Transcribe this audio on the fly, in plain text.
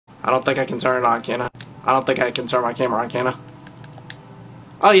I don't think I can turn it on, can I? I don't think I can turn my camera on, can I?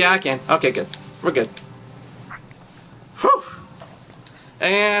 Oh, yeah, I can. Okay, good. We're good. Whew.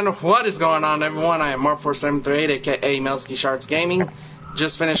 And what is going on, everyone? I am Mark4738, aka Melski Sharks Gaming.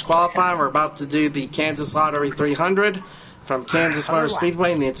 Just finished qualifying. We're about to do the Kansas Lottery 300 from Kansas Motor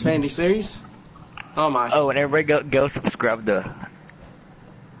Speedway in the Xfinity Series. Oh, my. Oh, and everybody go subscribe to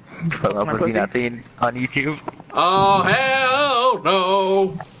Nothing on YouTube. Oh, hell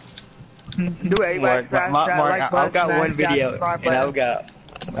no. Do it, Mark, I've got one video,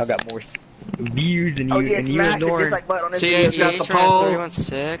 and I've got more views than you, and you and Lauren. TH got the poll.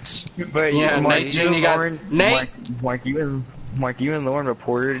 316. But yeah, Mark, Nate Jr. got Nate. Mark, you and Lauren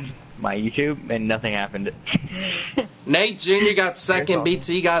reported my YouTube, and nothing happened. Nate Jr. got second,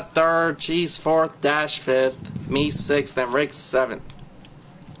 BT got third, Cheese fourth, Dash fifth, me sixth, and Rick seventh.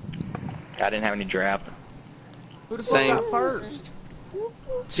 I didn't have any draft. Who the fuck got first?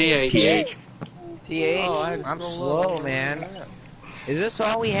 TH. Oh, I'm slow, man. Is this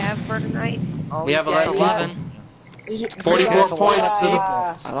all we have for tonight? We have 11. 44 points to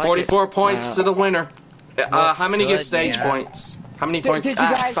the 44 points to the winner. How many get stage points? How many points? Did you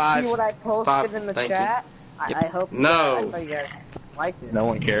guys 5. see what I posted in the chat? I hope no. I thought you guys liked it. No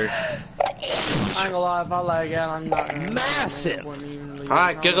one cared. I ain't gonna lie, if I lag out, I'm not massive.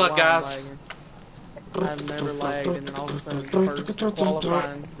 Alright, good luck, guys. I've never lagged, and then all of a sudden, first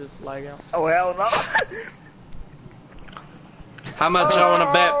qualifying, just lag out. Oh, hell no. How much I want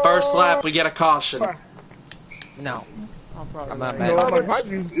to bet first lap we get a caution? No. I'm not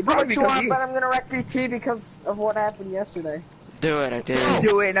betting. You probably but I'm gonna wreck PT because of what happened yesterday. Do it, I did.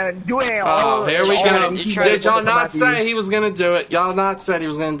 Do it. Oh, here we go. Did y'all not say he was gonna do it? Y'all not said he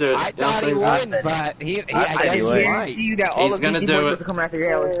was gonna do it. I thought he would, but I guarantee you that all He's of gonna these do boys it. will come after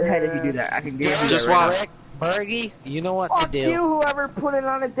your head if you do that. I can guarantee Just that. watch. Right Bergie, you know what Fuck to do. you, whoever put it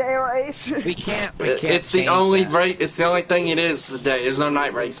on a day race. We can't It's the only race. It's the only thing it is today. There's no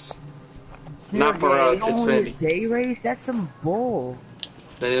night race. Not for Xfinity. Day race? That's some bull.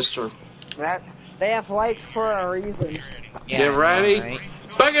 That is true. They have lights for a reason. Yeah, Get ready. Right.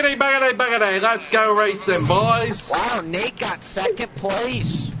 Buggity. Let's go racing, boys. Wow, Nate got second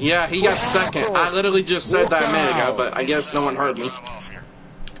place. Yeah, he got second. I literally just said that a minute ago, but I guess no one heard me.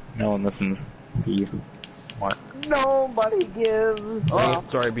 No one listens to you, Mark. Nobody gives. Oh,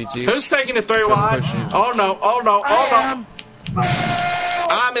 sorry, BG. Who's taking it 3 wide? Oh no.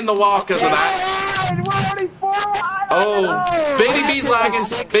 I'm in the wall because of that. We're only 4 wide. Oh, BDB's lagging.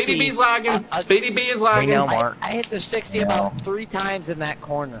 BDB is lagging. We know, Mark. I hit the 60 about 3 times in that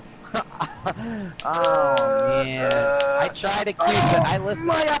corner. Oh man! I try to keep it. I lift.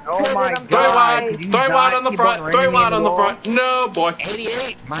 Oh my God! 3 wide on the front. 3 wide on the front. No boy.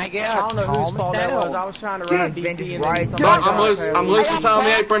 88. My God! I don't know whose fault that was. I was trying to ride DC and then I'm loose. I'm loose as hell on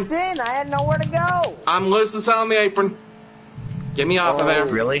the apron. I had nowhere to go. I'm loose as hell on the apron. Get me off of there.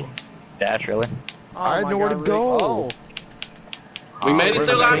 Really? Dash, really? I had nowhere to go. We made it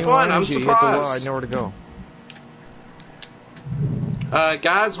through lap 1. I'm surprised. I had nowhere to go.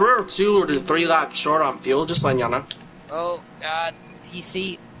 Guys, we're 2 or 3 laps short on fuel. Just letting y'all know. Oh God!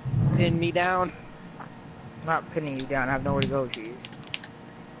 DC pinned me down. I'm not pinning you down. I have nowhere to go, Cheese.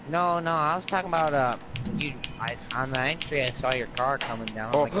 No, I was talking about on the entry. I saw your car coming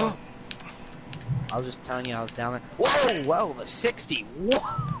down. Oh. Like, I was just telling you I was down there. Whoa, the 60.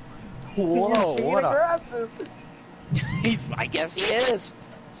 Whoa, what aggressive. I guess he is.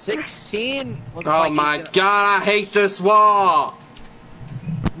 16. Oh my God! I hate this wall.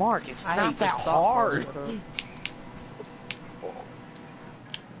 Mark, it's not that hard.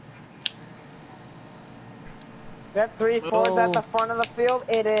 That 3-4's at the front of the field?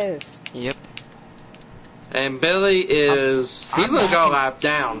 It is. Yep. And Billy is... He's going to go lap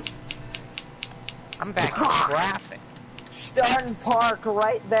down. I'm back in traffic. Starting park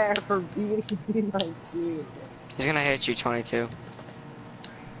right there for BD19. He's going to hit you 22.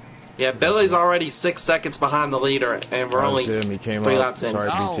 Yeah, Billy's already 6 seconds behind the leader, and we're only him. He came 3 up. laps in.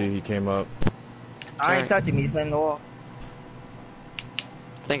 Sorry, BT. He came up. I ain't touching me. He's in the wall.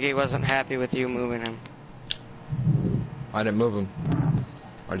 I think he wasn't happy with you moving him. I didn't move him.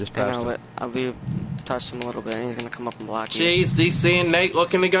 I just passed him. But I'll touch him a little bit, and he's going to come up and block you. Cheese, DC, and Nate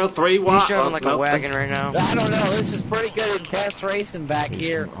looking to go 3 wide. He's driving like a wagon right now. I don't know. This is pretty good, intense racing back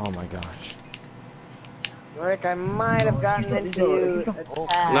here. Oh my gosh. Rick, I might have gotten into a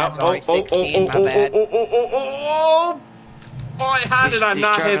tag. No. Sorry, 16, my bad. Oh, boy, how did I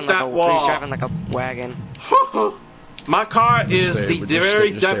not hit that wall? He's driving like a wagon. My car is the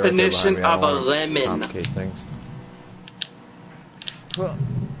very just stay right there definition behind me. I of don't a wanna lemon. complicate things.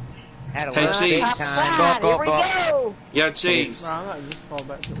 Had a Hey, little Cheese. big time. Here we go. Yo, Cheese. Bro, I'm not just fall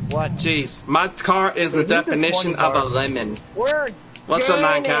back to What? Cheese. My car is the definition of a lemon. We're What's up,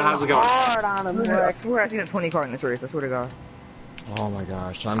 9K? How's it going? hard on him, I Rick. swear I seen a 20 car in this race. I swear to God. Oh my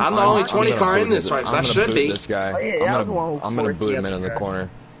gosh. I'm the only 20 gonna car boot in this him. race. I'm I gonna should boot be. this guy. Oh, yeah, that was the one who I'm gonna forced boot me him up in the there. corner.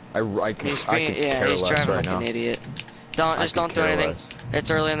 I could He's care driving less right like now. an idiot. I Just could don't do care anything. less.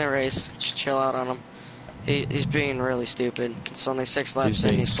 It's early in the race. Just chill out on him. He's being really stupid. It's only 6 laps He's in.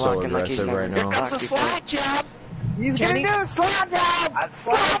 being He's so blocking like he's aggressive never right now. blocked before. job. He's gonna do a slide job.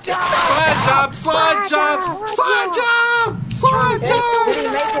 Slide job. Slide job! Slide job! Slide job! Did he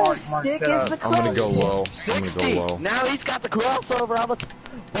make it stick? Is the I'm gonna go question. low. I'm gonna go low. Now he's got the crossover on the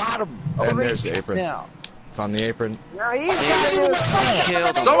bottom. And there's the apron. Now. Found the apron. No, he's got to do a Killed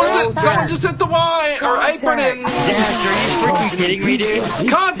him. Someone just hit the Y or apron and Dash, are you freaking kidding me, dude?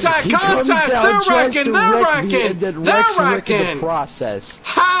 contact! They're wrecking! They're wrecking! Process.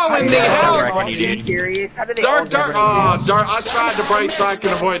 How in the hell? Are you serious? How did they Dirt! Oh, Dirt! I tried to brake so I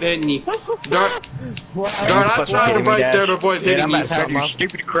could avoid hitting you. Dirt! I tried to brake there to avoid hitting I'm you. about to start your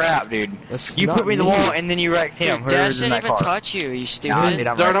stupid crap, dude. That's You not put me in the me. wall and then you wrecked him. Dash Whoever's in didn't that even car. touch you, you stupid. Nah,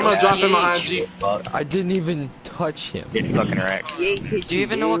 dude, Dirt, I'm gonna drop him behind you. I didn't even touch him. Did fucking wreck. Do you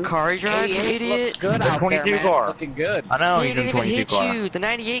even know what car he drives, you idiot? Good The 22 car. Looking good. I know He he's didn't in even 22 hit car. you. The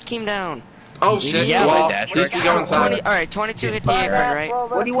 98 came down. Oh shit! Yeah, Well, Dash, DC go inside. Alright, 22 hit the apron, right?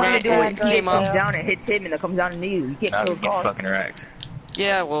 What do you want to do when he Came comes up. down and hits him and it comes down to you? You can't kill his car. Fucking wrecked.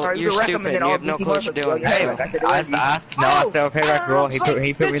 Yeah, well, Alright, you're you wreck him stupid. and then You all have no BT clue what you're doing. Hey, So. like I said, I still payback roll. He put me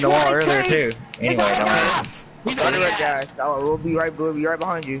in the wall earlier too. Anyway, don't worry. Right, guys. We'll be right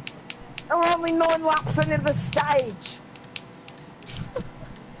behind you. We're only 9 laps into the stage.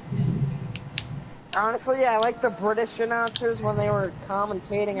 Honestly, yeah, I like the British announcers when they were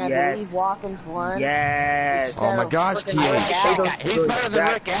commentating. I believe Watkins won. Yes. Oh my gosh, Instead of T.A. freaking Rick He's better than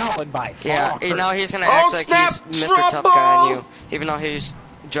Rick Allen by far. Yeah, now he's gonna Oh, act like snap! he's Mr. Drop Tough Guy on ball! you, even though he's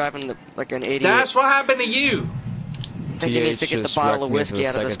driving like an idiot. Dash, what happened to you? I think he needs to get the just bottle of wrecked me for whiskey the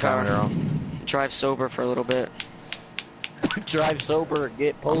out of this second time car. in a row. Drive sober for a little bit. Drive sober and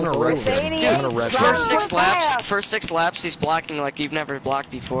get I'm pulled gonna over. wreck him. I'm gonna wreck him. First six laps, he's blocking like you've never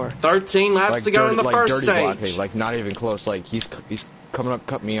blocked before. 13 laps Like to go in the first dirty blockade, stage. like not even close. Like he's coming up,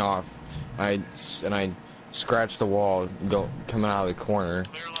 cut me off. I scratched the wall, coming out of the corner.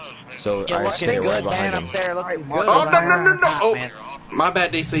 So You're I looking stay good, right man, behind up him. there, looking good. Oh, no. Oh, Man. my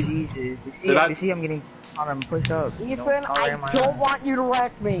bad, DC. Jesus. Did I- You see I'm getting pushed up. Ethan, I don't want you to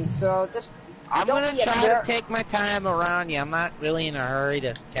wreck me, so just... I'm don't gonna be a try to jerk. take my time around you. I'm not really in a hurry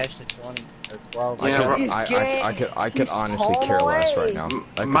to catch the 20 or 12. Yeah, I could honestly care less right now.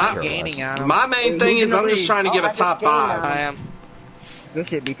 I My- could care Gaining less. on him. My main thing is I'm just trying to get Oh, a I top just gained 5. I am. Good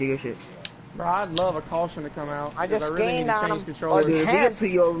shit, BT, good shit. Bro, I'd love a caution to come out. I 'cause just really need gained to on change him. controllers.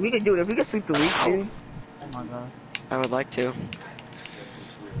 Dude, we can do it. If we can sweep the week, dude. Oh my god. I would like to.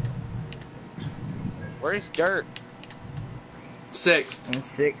 Where's Dirt? 6th. And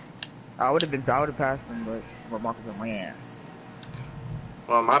 6. I would have passed him, but Marcus on my ass.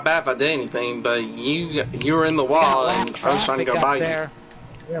 Well, my bad if I did anything, but you were in the wall and I was trying to go by you.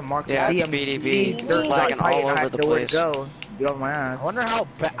 Yeah, Marcus. Yeah, see, it's I'm BDB. Dirt's Lagging tight, all and I over the have nowhere to place. go. Get off my ass. I wonder how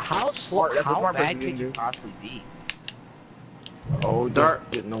slow, That's what how Marcus bad is could you doing. possibly be? Oh, Dirt.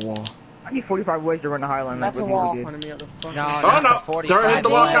 Get in the wall. I need 45 ways to run the Highland. That's like a what wall. you did. Wanted me up the fucking... No, Oh, not no. the 45. Dirt hit the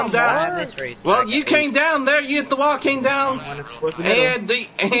wall, come down. This race Well, track, you at came least. down there. You hit the wall, came down. And Because you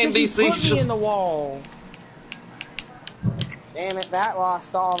DC's put me just... in the wall. Damn it, that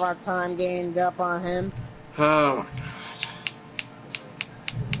lost all of our time gained up on him. Oh, my God.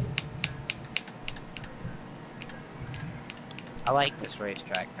 I like this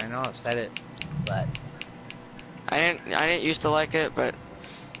racetrack. I know I've said it, but I didn't used to like it, but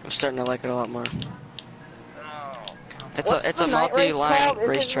I'm starting to like it a lot more. It's What's a the night race multi-line called? Isn't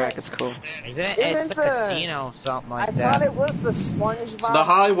racetrack. it- It's cool. is it? Isn't It's the the- casino, something I like thought that. it was the SpongeBob The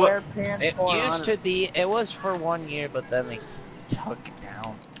Hollywood- SquarePants It 400. used to be. It was for 1 year, but then they took it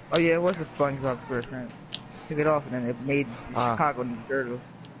down. Oh yeah, it was a SpongeBob SquarePants. Took it off and then it made Chicago Ninja Turtles.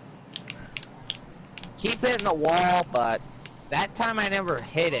 Keep it in the wall, but that time I never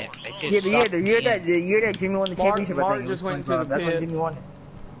hit it. It just Yeah, sucked the me year in. that Jimmy won the championship, I Mark think. just it was went to the SpongeBob. That's when pits. Jimmy won it.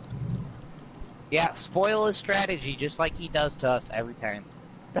 Yeah, spoil his strategy just like he does to us every time.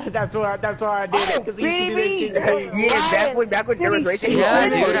 That's why I did it, because he used to do that shit to me. Yeah, back when there was racing. Yeah,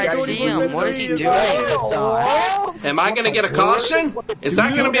 dude, I see him. What is he doing? Am I going to get a caution? Is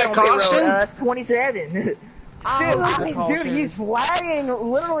that going to be a caution? 27. I mean, dude, he's lagging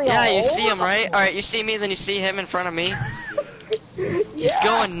literally Yeah, all you see over him, right? Alright, you see me, then you see him in front of me. You He's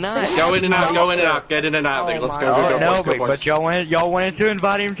going nuts. Go in and out, go in and out, get in and out. Let's go, go, No, boys. but y'all wanted to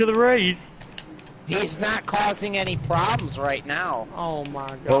invite him to the race. He's not causing any problems right now. Oh my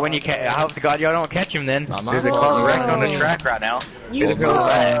god. Well, when you I hope to God y'all don't catch him then. I'm There's a not. car wrecked on the track right now.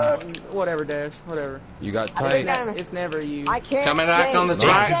 Whatever, Dash. Whatever. You got tight. It's never you. I can't Coming back on the say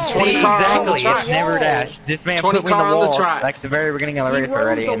track. that. 20 car on the Exactly, track. it's never Dash. This man 20 put me in car the on the wall track. like the very beginning of the race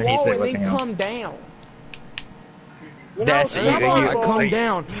already, and he said it wasn't him. Come down. You know, I come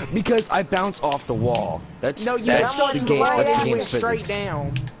down because I bounce off the wall. That's No, you that's started the to game. right That's the and game's went straight physics.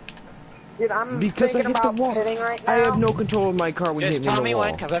 down. Dude, I'm Because I thinking hit the about wall. pitting right now. I have no control of my car when you hit Just me in tell the me wall.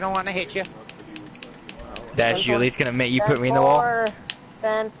 when, because I don't want to hit you. Dash, you at least gonna admit you put me in the wall?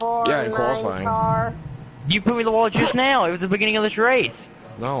 10-4, Yeah, in 9 qualifying. car. You put me in the wall just now. It was the beginning of this race.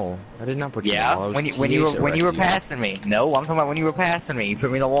 No, I did not put you in the Yeah, wall. when you were passing me. No, I'm talking about when you were passing me. You put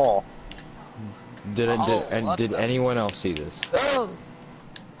me in the wall. Did anyone else see this?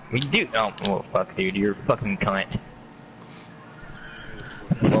 We do. Oh, fuck, dude, you're a fucking cunt.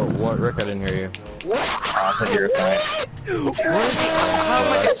 What, Rick? I didn't hear you. Oh, I thought you were a cunt.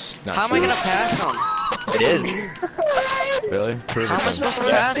 How am I gonna pass him? It is. Really? Prove How am I it. supposed to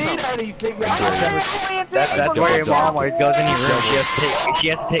pass him? That's where your mom always goes in your room. She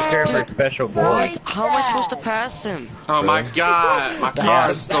has to take care of her special boy. How am I supposed to pass him? Oh my god, my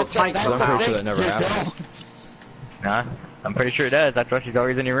car is still tight I'm somehow. pretty sure that never happened. Nah, I'm pretty sure it does. That's why she's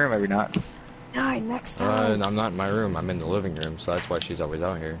always in your room every night. Next time. I'm not in my room. I'm in the living room, so that's why she's always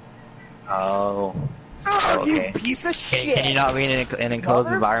out here. Oh. Oh, Okay. you piece of shit. Can you not be in an enclosed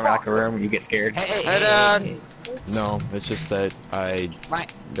environment like a room when you get scared? Hey, Hey, Dad. No, it's just that I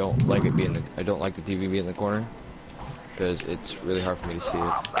don't like it being. I don't like the TV being in the corner because it's really hard for me to see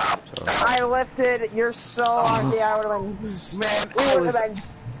it. So. I lifted. You're so lucky. I would have been. Man, I would have been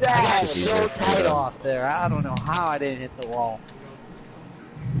I got dead. so tight off there. I don't know how I didn't hit the wall.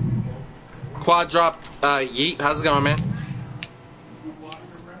 Quad drop, yeet. How's it going, man?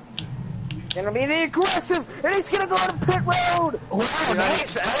 Gonna be the aggressive, and he's gonna go to pit road. Wow,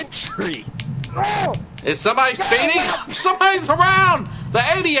 nice entry. Oh, Is somebody speeding? Somebody's around. The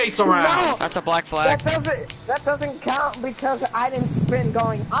 88's around. no. That's a black flag. That doesn't count because I didn't spin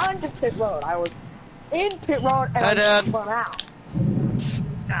going onto pit road. I was in pit road and Hi, I Dad. spun out.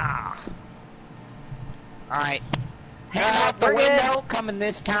 Alright. Hand out the bring it. window, coming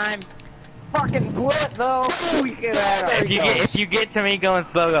this time. Fucking blew it though. We get out of If you get to me going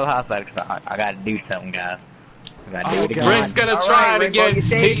slow, go outside, cause I gotta do something, guys. I gotta do it again. Rick's gonna try it again.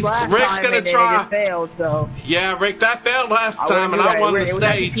 Rick's gonna try. Failed, so. Yeah, Rick, that failed last time, and I won the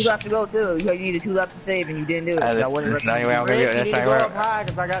stage. 2 laps to go too. You needed 2 laps to save, and you didn't do it. That's the only way I'm gonna do it. Rick, That's you need the to go only up way. high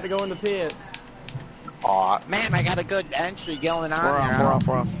because I got to go in the pits. Aw, man, I got a good entry going on We're there. off,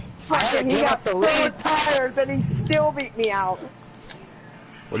 we're off. Fucking, he got 4 tires, and he still beat me out.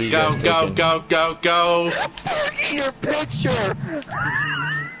 What are you Go, guys go, thinking? go, go, go. Your picture.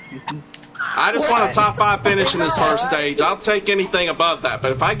 I just want a top 5 finish in this first stage. I'll take anything above that,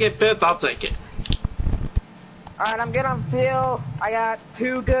 but if I get 5th, I'll take it. Alright, I'm good on fuel. I got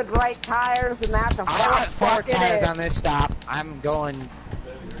 2 good right tires, and that's a I want 4 fucking tires it. on this stop. I'm going.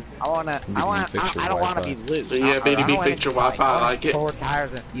 I don't want to be loose. Yeah, BDB picture Wi-Fi, I like it. 4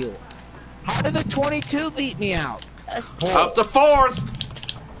 tires and fuel. How did the 22 beat me out? That's bull. Up to 4th.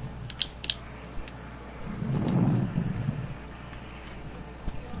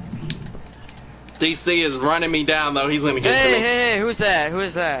 DC is running me down, though. He's going to get to me. Hey, who's that? Who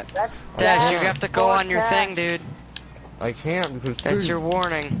is that? That's Dash, you have to go on your thing, dude. I can't because That's your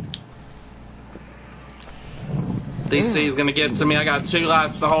warning. DC is going to get to me. I got 2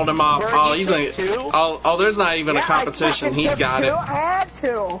 laps to hold him off. Oh, he's going to. Oh, there's not even a competition. He's got it. I had to.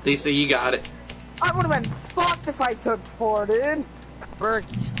 DC, you got it. I would have been fucked if I took 4, dude.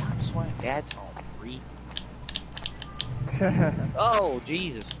 Bergie, stop sweating. Dad's home. Oh,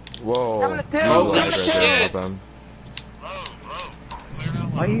 Jesus. Whoa. I'm gonna do. Holy I'm gonna do. shit.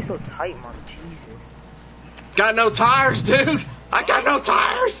 Why are you so tight, man? Jesus. Got no tires, dude. I got no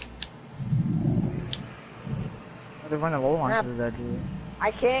tires. They're running low on that, dude. I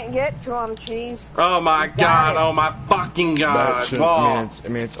can't get to him, Cheese. Oh my He's got god. it. Oh my fucking That god. shouldn't- Whoa. I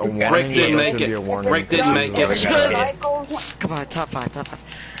mean, it's a warning. Rick didn't but make should be it. a warning Rick didn't make it. Cycles. Come on, top 5, top 5.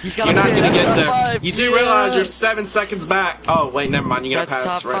 He's got You're not going to get there. Five. You do realize you're 7 seconds back. Oh, wait, never mind. You're going to That's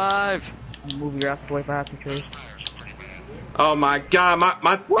pass top Rick. 5. Move your ass away fast, Trace. Oh my god. Come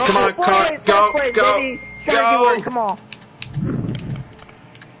on, car. Boys, Go, boys, go, baby. Shaggy work, go. come on.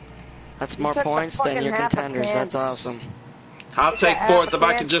 That's You more took the points than fucking your half a contenders. pants. That's awesome. I'll take 4th if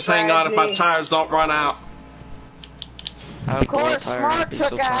I can just hang on if my tires don't run out. I Of course, Mark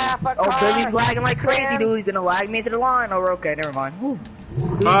took a half a car. Oh, Billy's lagging like crazy, dude. He's gonna lag me to the line. Oh, okay, never mind. Whew.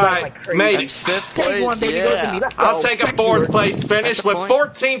 Billy's All lagging right, like crazy. mate. That's fifth Take one, place, baby, go to me. yeah. Let's go. I'll take a Thank 4th you. place finish That's a with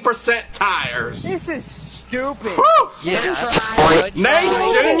point. 14% tires. This is stupid. Woo! Yeah, that's a Good point.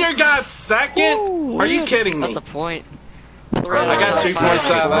 Nate Jr. got 2nd. Are you kidding me? That's a point. I got 2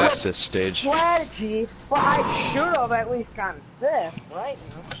 points out of At that. this stage. Strategy. Well, I should have at least gotten 5th, right?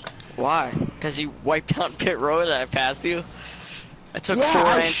 Why? Because you wiped out pit road and I passed you? I took Yeah, 4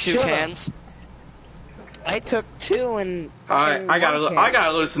 I and 2 should've. cans. I took 2 and. All right, I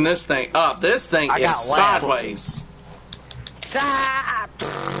gotta loosen this thing up. This thing I is got left. sideways.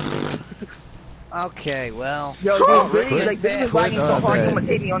 Okay, well. Yo, dude, Billy, like, Billy was lagging so hard, bad. he almost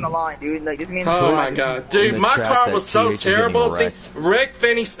hit me on the line, dude. Like, this man's Oh so my lagging. god, dude, In the my track car that was so TH is terrible. getting wrecked. Rick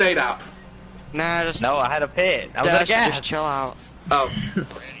Finney stayed out. Nah, just, No, I had a pit. I was at a Dash, gas. just chill out. Oh, of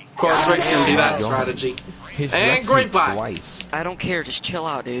course, Rick's gonna do that strategy. He's And wrecked me green flag. twice. I don't care, just chill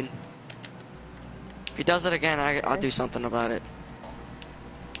out, dude. If he does it again, I'll do something about it.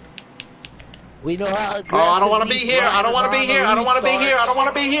 We know how Oh, I don't want to be here. I don't want to be here. I don't want to be here. I don't want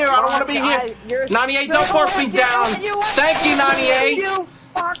to be here. I don't want to be here. 98, don't force me down. Thank you, 98. You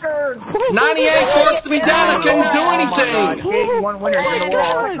fuckers! 98 forced me down. I couldn't do anything. Big one winner in the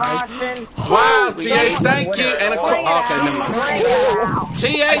wall. Caution. Wow, TH, thank you. And okay, never mind. Bring it out.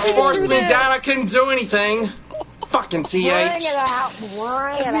 TH forced me down. I couldn't do anything. Fucking Bring it TH. out. Bring it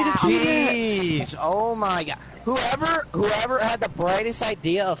out. Jeez, oh my god. Whoever had the brightest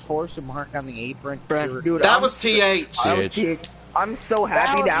idea of forcing Mark on the apron. Brent. Dude, That was TH. I'm so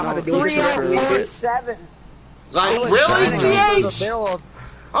happy that I'm gonna do this. 307. Like, I was really, trying to go to the TH? middle of-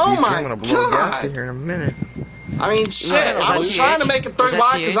 Oh I'm my gonna blow gas god. here in a minute. I mean, shit. Yeah, I was was that trying to TH? make it Was 3 that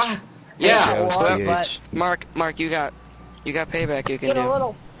wide because TH? I. Yeah. it was well, TH. but Mark, you got payback you can Get a do.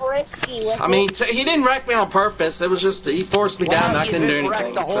 little frisky with I mean, he didn't wreck me on purpose. It was just he forced me down and I couldn't do you anything.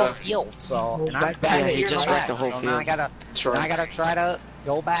 wrecked the whole So, field, so. And I'm Yeah, back he here just back, wrecked the whole so Now I field. sure. gotta try to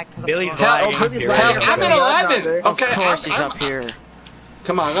go back to the Billy's front. lagging. Hell, Billy's hell, lagging. I'm at 11. Of Okay, course he's I'm- up here.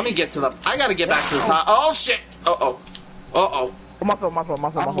 Come on, let me get to the. I gotta get back to the top. Oh shit. Uh oh. My fault. I'm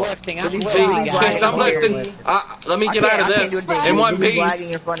lifting. I'm Billy's lifting. lagging. Jeez, I'm lifting. Let me get out of this in one Billy's lagging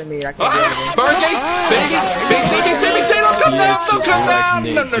piece. in front of me. I can't do Ah, anything. Birdie, BT, don't come down, don't come down.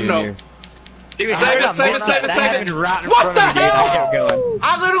 Nate No. Jr. Save it. What the hell?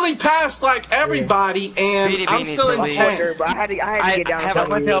 I literally passed like everybody, and BDB I'm needs still to in leave. 10. But I had to get down. Have I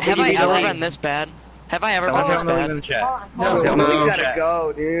ever been this bad? Have I ever been this bad? No, No. Billy's gotta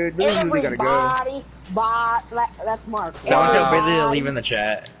go, dude. Billy's really gotta go. Everybody, that's Mark. Wow. Tell Billy to leave in the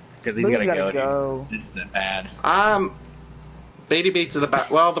chat because he's Billy's gotta gotta go. go. Dude. This is bad. BDB to the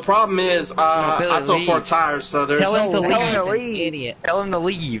back. Well, the problem is, I took 4 tires, so there's. Tell him to leave. He's an idiot. Tell him to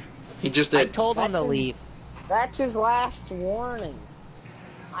leave. He just I did. told him to leave. That's his last warning.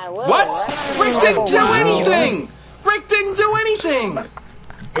 I will. What? right? Rick didn't do anything. Rick didn't do anything.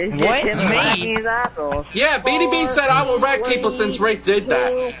 It's just What? him Me? lagging his ass off. Yeah, BDB said I will wreck people since Rick did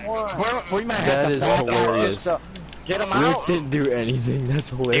that. We might have That to is back up hilarious. just to get him Rick out. didn't do anything. That's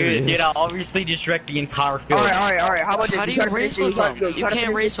hilarious. Dude, I obviously just wrecked the entire field. Alright. How about this? How do try you to race finish with the- them? try to You can't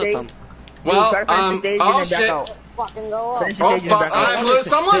finish race the with stage. them. Well, Try to finish the stage and oh then back shit. out. Fucking go up. Finish the Oh stage and fuck, back out. I blew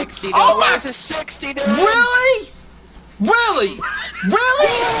someone. 60, dude. Oh my. It's a 60, dude. Really? Really?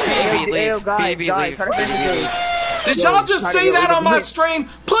 Baby Hey, leave. guys, Baby leave. try to finish the stage. Did y'all just Try to see get that rid on of my it. stream?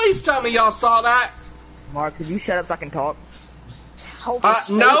 Please tell me y'all saw that. Mark, could you shut up so I can talk? Hope his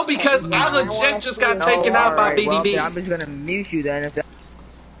No, face because comes I down. legit wanna just see got it. taken out by alright, well, BDB. then I'm just gonna mute you then. If that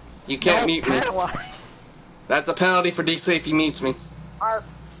You can't mute me. That's a penalty for DC if you mute me.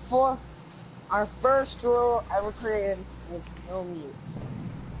 Our first rule ever created was no mute.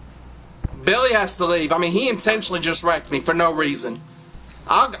 Billy has to leave. I mean, he intentionally just wrecked me for no reason.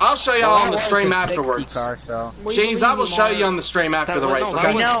 I'll show y'all on the stream afterwards. Cheese, I will show you on the stream after the race.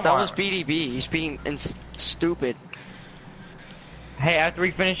 Okay? That was BDB. He's being stupid. Hey, after we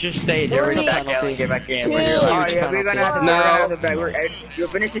finish this stage, everybody back out and get back in. Alright, yeah, we're gonna have to No. You'll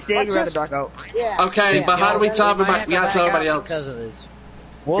finish the stage, we're gonna back out. Yeah. Okay, yeah. but how do we tell everybody? We gotta tell everybody Because else. of this.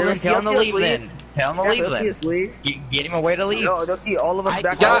 Well, then tell him to leave then. Tell him to Yeah, leave they'll see then. us leave. You get him a way to leave. No, they'll see all of us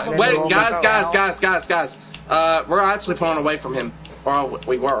back out. Guys, and then wait, they'll all back out. guys. We're actually pulling away from him. Or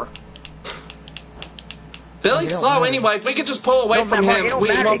we were. Billy's slow anyway. If we could just pull away from It him, don't we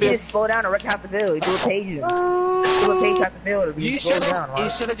matter. won't They be. can just slow down and wreck half the field. Do a page. Do a page half the field. You Slow should down.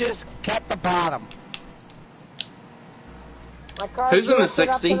 have just kept the bottom. My car Who's in the drifted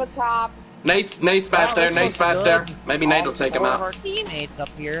up 60? to the top. Nate's back there. this Nate's looks back good. there. Maybe Nate will take him All of our out. teammates up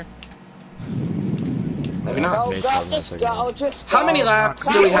here. Maybe not. Go, Nate's go, having a just second go, one. just How go. many laps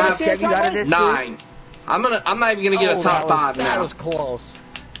do Come we on, have? Chevy, out of this, 9. I'm not even gonna get a top 5 now. That was close.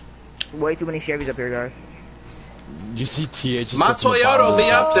 Way too many Chevys up here, guys. You see TH? My Toyota will be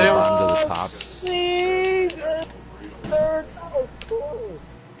up there. To the top.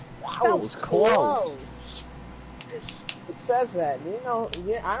 That was close. It says that. You know,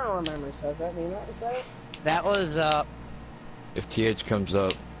 I don't remember it says that. Do you know what it says? That was, If TH comes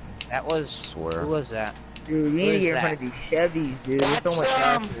up, that was, swear. who was that? Dude, you need to get in front of these Chevys, dude. They're so much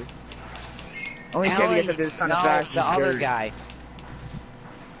faster. Only Chevy that's up there is kind of fast. The other guy.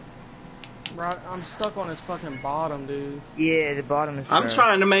 Bro, I'm stuck on his fucking bottom, dude. Yeah, the bottom is I'm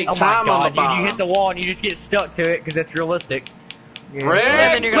trying to make Oh time my on the god, bottom. dude, you hit the wall and you just get stuck to it because it's realistic. Yeah.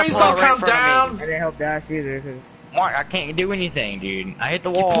 Rick, please don't come I down. I didn't help Dash either, because... Mark, I can't do anything, dude. I hit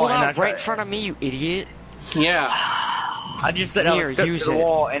the You wall pulled and out right in front of me, you idiot. Yeah. I just said I was Here, stuck to use the it.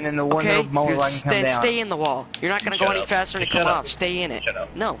 wall and then the window Okay, mower can come then down. stay in the wall. You're not gonna go Shut any up. faster than it Shut come up. off. Stay in it. Shut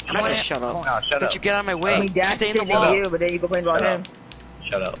up. No, I'm not gonna shut up. No, shut Don't up. you get out of my way. I mean, Dash Stay is in the saying wall. you, but then you complain about him.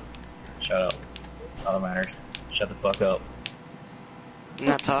 Shut up. Shut up. All that matters. Shut the fuck up. I'm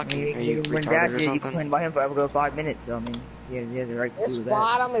not talking. Are you When Dash retarded or did, you something? complained about him for over 5 minutes, so I mean, yeah, the right to This do that.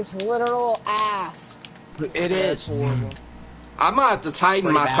 bottom is literal ass. It is. I'm gonna have to tighten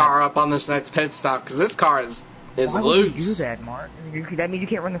Pretty my bad. car up on this next pit stop because this car is Why would loose. you do that, Mark? That means you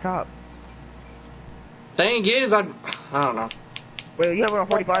can't run the top. Thing is, I don't know. Wait, you have it on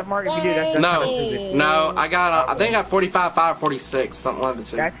 45, Mark? If you do, that's No, kinda stupid. no, I got I think I got 45, 5, 46, something like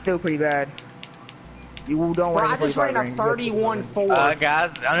that. That's still pretty bad. You don't Bro, want I just ran a 31.4.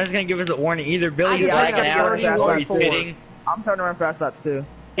 Guys, I'm just gonna give us a warning. Either Billy's just lagging ran a out or he's 31.4. spitting. I'm starting to run fast laps too.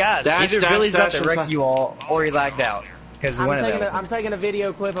 Guys, Dash, either dash, Billy's dash, about to dash. wreck you all or he lagged out. Because one of them. I'm taking a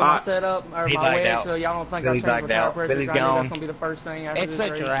video clip of my setup or He my lagged wedge, out. so y'all don't think Billy's I changed my lagged tire out. pressure. Billy's I know gone. that's gonna be the first thing after It's this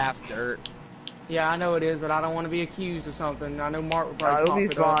the race. draft dirt. Yeah, I know it is, but I don't want to be accused of something. I know Mark would No, probably it'll be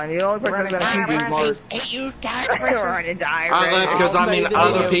pop it up. fine. The only person that's gonna accuse you is Mark. Ain't you tire Running tire I left because I mean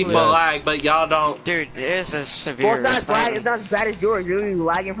other people lag, but y'all don't. Dude, it is a Well, severe. it's not as bad as yours. You're literally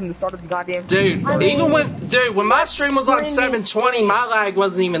lagging from the start of the goddamn. Dude, I mean, even when my stream was on 720, my lag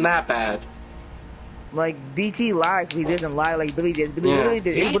wasn't even that bad. Like BT lags, he doesn't lag like Billy did. Billy Yeah. literally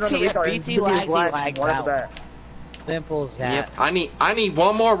did. He put on the restart. and BT Billy lags, he lagged lagged right off out. the bat. Simple as that. Yep. I need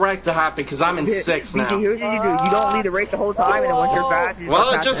one more wreck to happen because I'm in 6 BT, now. here's what you do. You don't lead the race the whole time, and then once you're fast, you Well,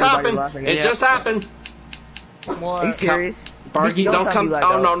 it pass just everybody happened. laughing. It just happened. Are you serious? Bargy, BT, don't tell come. me like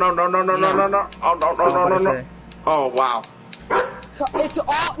Oh that. no no no no no no no no. Oh no no no no no. Oh wow. It's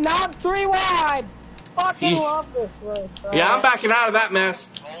all not 3 wide. Fucking love this race. Bro. Yeah, I'm backing out of that mess.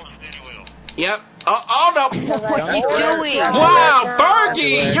 Yep. Oh no. What are you doing? Wow,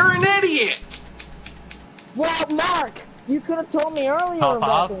 Bargy, you're an idiot. Well, Mark, you could have told me earlier Top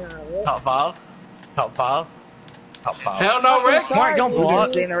about 5? that. Top 5? Top 5? Top 5. Hell no, Rick. Mark, don't You're gonna block.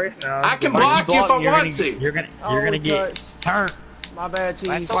 stay in the race now. I can Mark, block you if I you're want gonna, to. You're gonna Oh, get touched. turned. My bad,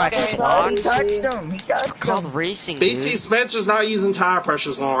 Cheese. That's okay. He Box. touched him. He touched It's called him. racing, BT dude. Spencer's not using tire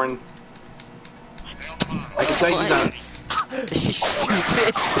pressures, Lauren. I can tell you that. She's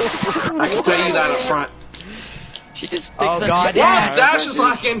stupid. I can tell you that up front. She just Oh, thinks God, Wow, yeah. Dash is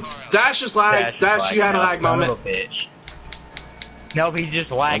lagging. Dash is lag. Dash, you had a lag son of moment. a bitch. Nope, he's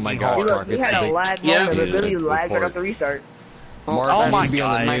just lagging. my God, hard. Mark, He had a lag Yeah. moment, but Billy Yeah, lagged right report. off the restart. Mark, oh you my need to be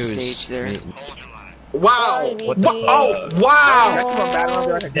on the God, news. nice stage there. Wow. What the Oh, fuck? wow. Come on, battle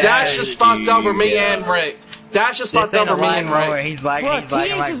him like a Dash just fucked over me and Rick. Dash just fucked This ain't over a me lag and moment. Rick. He's lagging. Bro, He's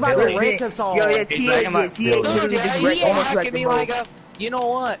lagging TH like is about to Billy. wreck us all. Yo, yeah, He's TH lagging like Billy. literally just wrecked, almost That wrecked could them be like both. a, you know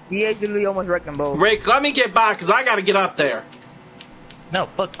what? TH literally almost wrecked them both. Rick, let me get by because I got to get up there. No,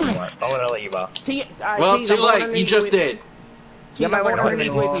 fuck you, Mark. Why would I let you off? Well, Cheese, too I'm going late. You underneath just with- did. Cheese, I'm might going wanna put him underneath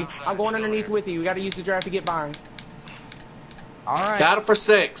in the with wall. you. I'm going underneath with you. We got to use the draft to get by him. Alright. Got it for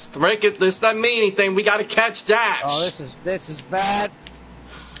 6th. Rick, this doesn't mean anything. We got to catch Dash. Oh, this is bad.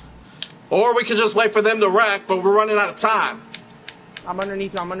 Or we could just wait for them to wreck, but we're running out of time. I'm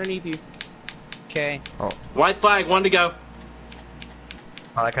underneath you. I'm underneath you. Okay. White flag, 1 to go.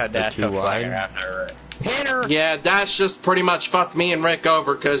 I like how Dash too goes wide. lagging after. Pinner. Yeah, Dash just pretty much fucked me and Rick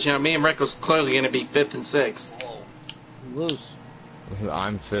over because, you know, me and Rick was clearly going to be 5th and 6th. Loose.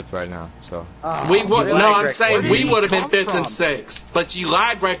 I'm 5th right now, so. We would, you no, lied, I'm Rick. saying Where we did he would have been come 5th and from? 6th. But you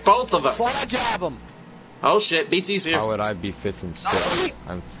lied, Rick, both of us. Fly jab him. Oh shit, BT's here. How would I be 5th and 6th?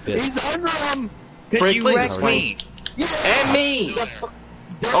 I'm 5th. He's under him. Rick, You please wrecked explain. me. And me!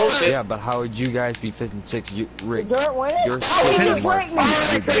 Oh shit. Yeah, but how would you guys be 5th and 6th? You, Rick, Dirt win it? you're Oh, he 6th just and Mark. raked me.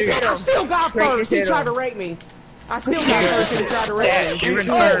 I still got Break first. He your tried tail. to rake me. I still got first and he tried to rake Dash, me. you're in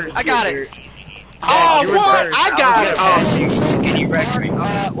third. I got it. Oh, what? I got it. Oh. Can you wreck me?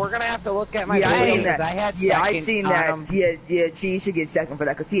 We're gonna have to look at my Yeah, I video seen that. because I had Yeah, I second seen on that. him. Yeah, Cheese should get second for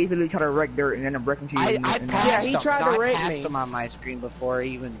that because he literally tried to wreck Dirt and then I'm wrecking Cheese. I passed Yeah, he him. tried No, to I wreck passed me. him on my screen before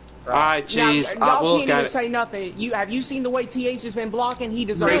he even. Alright, Cheese. Y'all We'll can't get even it. say nothing. Have you seen the way TH has been blocking? He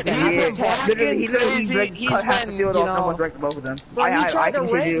deserves Yeah, that. literally, he He's cut half the been, field you off know- and almost wrecked both of them. Bro, he tried to can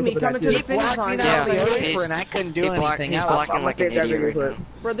see wreck the me clip of coming that to the too. finish Blocked me line. down Yeah, the he's- over and I couldn't do he's anything he's else. blocking I'm like gonna an save that idiot video right now. clip.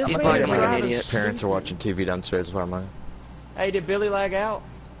 Bro, this He's man blocking is like an driving idiot. Parents are watching TV downstairs. Why am I? Hey, did Billy lag out?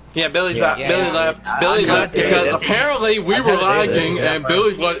 Yeah, Billy's Yeah. out. Billy left. Billy left because apparently we were lagging, and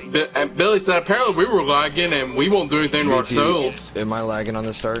Billy said apparently we were lagging, and we won't do anything to ourselves. Am I lagging on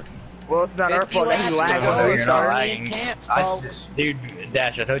the start? Well, it's not our fault that he lagged No, on the you're not start. lagging. Can't, I- folks. Dude,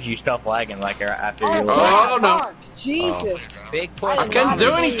 Dash, I told you stop lagging like after Oh, you were. Oh, no. Mark, Jesus. Big push. I couldn't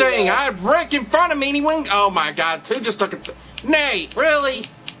do anything. I had Rick in front of me, and he went. Oh my God! Two just took it. Nate, really?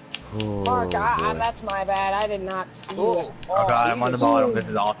 Mark, that's my bad. I did not see you. Oh god, I'm on the bottom. This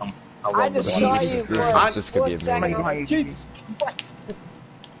is awesome. I love just the saw bottom. you for this could be a split second. amazing. I'm like, Jesus Christ.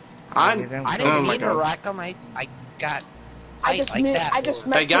 I Oh didn't my mean to God! wreck him. I got. I just like meant, that. I just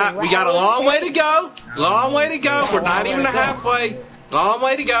meant We got a long way to go. Long way to go. We're not even halfway. Long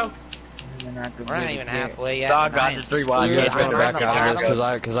way to go. We're not even halfway yet. Dog got the 3 wide. You guys I'm gotta back on the out of this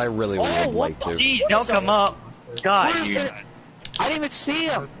bottom. because I really would like to. Jeez, don't come up. God, Where's dude. it? I didn't even see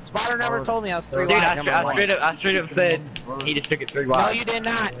him. Spotter never told me I was 3 Dude, wide. I straight up said he just took it 3 No, wide. you did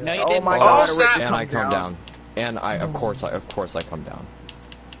not. No, you Oh didn't. my Oh, God! snap. And I come down. And of course I come down.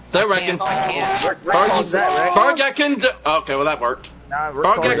 They reckon. I can't. Bargat couldn't do. Okay, well that worked.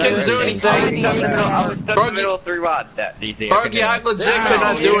 Bargat couldn't do anything. I was stuck in the middle of 3 wide. That DC. Bargat legit could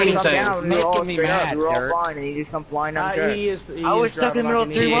not do anything. We were all Making me straight up. mad, We were all Dirt. fine, and he just come flying down the track. He is I was stuck in the middle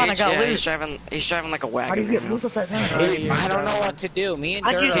of 3 wide. I got Yeah, loose. he's driving like a How do you wagon. get Right now. loose off that turn? I don't know what to do. Me and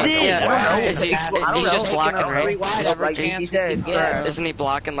I Dirt just are did. going Yeah, wild. Is he- He's he's just blocking, right? 3 wide every Like chance he he said, can get. Isn't he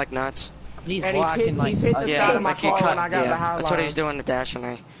blocking like nuts? He's And he's blocking hit, like he's hit the Yeah, side of my like he car cut. when I got the Yeah, high that's what line. he's doing to Dash and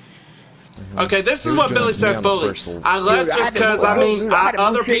I. Okay, this is He was what doing Billy it to me said on the fully. first level. I left Dude, I just had to because, move- I mean, I had to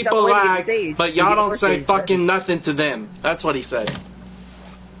other move Chase people all the way to the lag, stage but to y'all get don't first say stage. fucking nothing to them. That's what he said.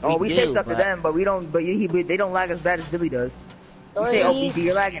 Oh, we We say do, stuff to but- them, but we don't. But they don't lag as bad as Billy does. We say, "Oh, BG,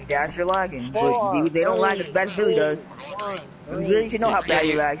 you're lagging. Dash, you're lagging." But they don't lag as bad as Billy does. You really should know how bad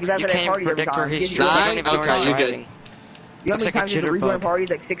he lags. He's out You at can't parties every predict where time. he's You shooting. Nine? You don't even know where Okay, he's you're good. driving. know how Looks many like a times he's jitter rejoin bug. parties?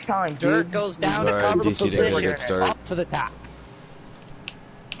 Like 6 times, Dirt dude. goes down Sorry, to cover the DC didn't get a position good start. up to the top.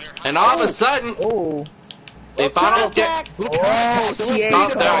 And all of a sudden, Oh. if I don't get... Oh, Oh, there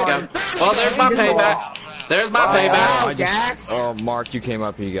we go. Well, there's my payback. There's my payback. Mark, you came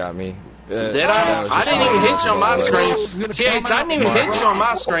up, you got me. Did I? I didn't even hit you on my screen. TH, I didn't even hit you on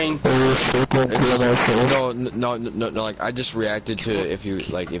my screen. No, like, I just reacted to if you...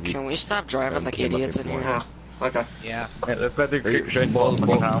 Can we stop driving like came up idiots in here. here? Okay. Yeah. Let's let the Both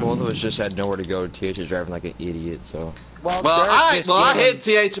of us just had nowhere to go. TH is driving like an idiot, so... Well, I hit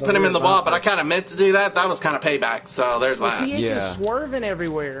TH to put him in the wall, but I kind of meant to do that. That was kind of payback, so there's that. TH is swerving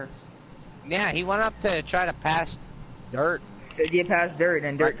everywhere. Yeah, he went up to try to pass Dirt. To get past Dirt,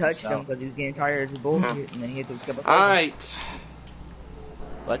 and Dirt touched him because he was getting tired of his bullshit, and then he had to skip a Alright.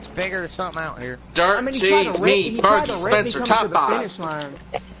 Let's figure something out here. Dirt, I mean, he tried cheese, to me, he tried to Fergie, wreck me Spencer, coming to top the five. finish line.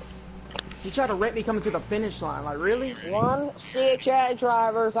 He tried to wreck me coming to the finish line. Like, really? One CHI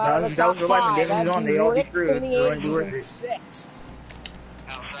drivers out of the top that was the legend. five. They was on, they all be screwed. They wouldn't be worth and it. 6.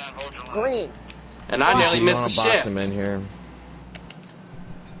 Green. And I nearly You missed wanna the box shift. him in here.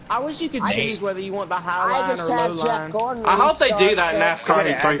 I wish you could choose whether you want the high I line just or had low Jeff line. Gordon. I hope they do restart that in set.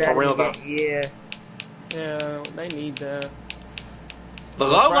 NASCAR E3 for real, though. Yeah. Yeah, they need that. The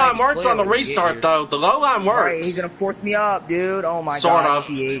low line works on the clear when you get restart, here. though. The low line Right, works. he's gonna force me up, dude. Oh my Sort god. of.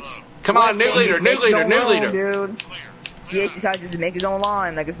 TH. Come on, new leader, new leader, new leader. Dude. TH decides just to make his own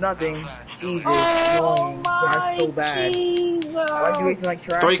line like it's nothing. Jesus. Oh That's so bad. Jesus. Why'd you racing like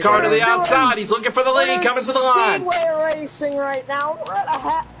trash? 3 car to the today? outside. He's looking for the lead. Coming to the line. Speedway racing right now. We're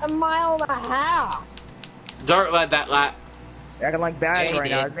at a mile and a half. Dirt led that lap. Acting like bad Yeah, he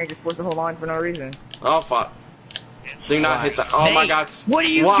right now. did. This man just forced the whole line for no reason. Oh, fuck. Do not hit that. Oh, my God. What are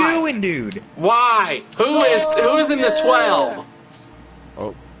you Why? doing, dude? Why? Who is in the 12?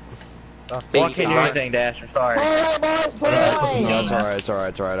 Oh. Walk into anything, Dash. I'm sorry. No, it's alright,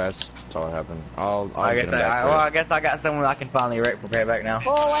 it's alright. That's all that happened. I'll I get guess him back for you. I guess I got someone I can finally wreck for payback now.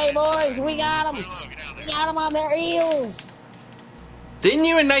 Pull away, boys. We got them. We got them on their heels. Didn't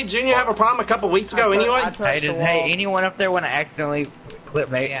you and Nate Jr. have a problem a couple weeks ago anyway? I touched Hey, the does wall. anyone up there want to accidentally clip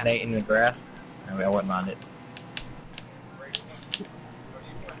Nate, Yeah. Nate in the grass? I mean, I wouldn't mind it.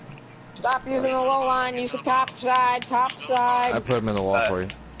 Stop using the low line. Use the top side. Top I side. put him in the wall for you.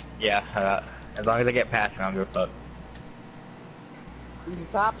 Yeah. As long as I get past him, I don't give a fuck. He's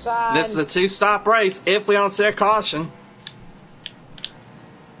the top side. This is a 2-stop race if we don't see a caution.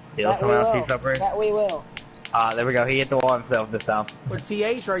 Steal someone else 2-stop race? That we will. There we go. He hit the wall himself this time. With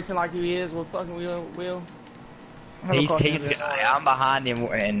TH racing like he is, well, fucking will. I'm behind him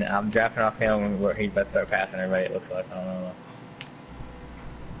and I'm drafting off him where he's about to start passing everybody. It looks like I don't know.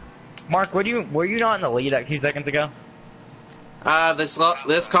 Mark, were you not in the lead like 2 seconds ago?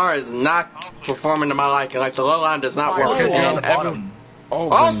 This car is not performing to my liking. Like the low line does not work.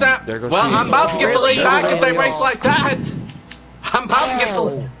 Oh snap! Well, I'm about to get the lead back if they race like that. I'm about to get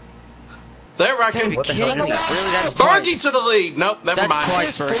the. They're wrecking. What the hell is that? Really, that's Bergie to the lead. Nope, never mind.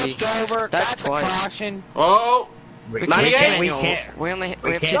 That's twice, Bergie. That's twice. Caution. Oh, 98. We have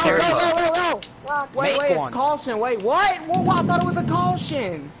 2 No, carries. no. Wait, it's caution. Wait, what? Well, I thought it was a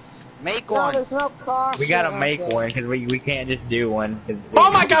caution. Make No, one. there's no caution. We gotta make one because we can't just do one.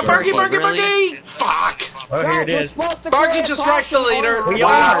 Oh my God, Bergie! Fuck! Oh, here it is. Bergie just wrecked the leader. We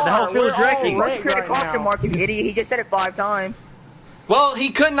Wow. are. The whole field's wrecking. What's the credit caution, Mark, you idiot? He just said it 5 times. Well,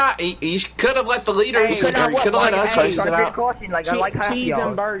 he could not. He could have let the leaders. He could have let us race it out. Caution, like, I like half Cheese y'all.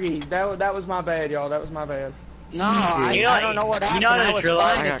 and Bergie. That was my bad, y'all. That was my bad. No, I don't know what happened. I was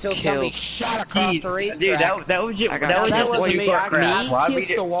fine until somebody shot across the racetrack. Dude, that was just That wasn't me. crash. Me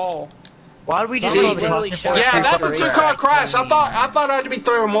kissed the wall. Why did we just Jeez. call the Yeah, that's a 2-car crash. I thought it had to be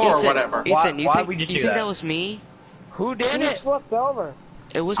 3 or more or whatever. Ethan, you Why think, would you you do think that? that was me? Who did He it? flipped over.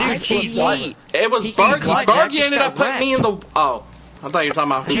 It was Dude, me. It was Bergie. Bergie ended up putting me in the. Oh, I thought you were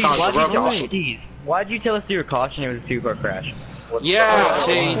talking about who caused the road. Why'd you tell us to do a caution? It was a 2-car crash. Yeah,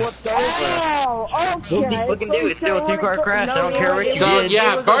 jeez. Oh, okay. What you fucking do? It's still a 2-car crash. I don't care what you So did.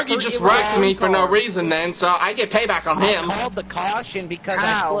 yeah, Bergie just wrecked me for no reason then, so I get payback on him. I called the caution because I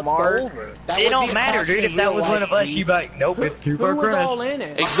How, flipped Mark? over. It don't matter, dude. If that was one of us, you'd be like, nope, it's 2-car Who was crash. all in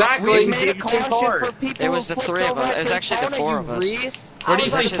it? Exactly. We made a caution for people. It was the 3 of us. It was actually the 4 of us. Where do you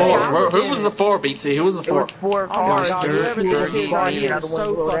see 4? Who was the 4, BT? Who was the It 4? was 4 Oh my cars, God, dude. whoever this is right here Another is one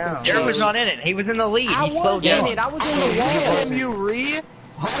so go fucking down. Jared was not in it. He was in the lead. I He slowed was down. in it. I was in the wall. Damn you, Ree.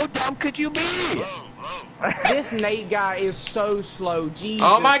 How dumb could you be? This Nate guy is so slow. Jesus.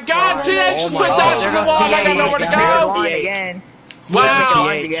 Oh my God, TH just put that to the wall. I got nowhere to go. Again. Wow,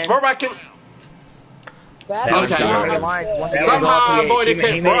 Again. we're wrecking. Okay. Somehow Somehow I avoided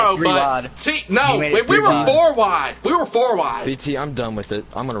pit bro, but no, we were 4 wide. We were 4 wide. BT, I'm done with it.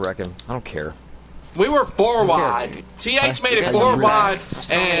 I'm gonna wreck him. I don't care. We were 4 wide. TH made it 4 wide,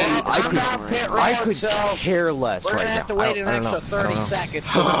 and I could care less We're right gonna now. have to wait an I don't know. extra I don't 30 know. seconds.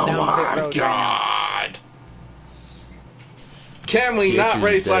 oh my God. Can we not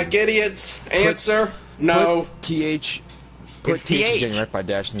race like idiots? Answer, no. Put TH. Put It's TH is TH. getting wrecked by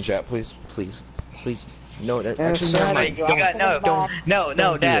Dash in the chat, please. Please. Please. No, that, And actually, so- never mind. You got no,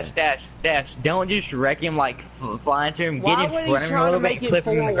 Don't do dash. Don't just wreck him like flying to him. Get Why in would he front of him a try to little bit, make it clip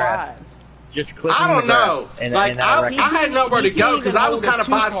him in 4 the grass. wide? Just clip I him in don't the grass. know. And Like, that'll wreck him. I had nowhere to He go can't because even I was hold kind a of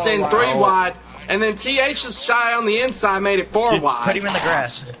boxed in 3 2-car wide, and then TH's shy on the inside made it 4 Just wide. put him in the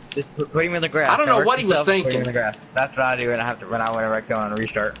grass. Just put him in the grass. I don't know Don't what wreck he was yourself, Put him thinking. in the grass. That's what I do when I want to wreck someone on a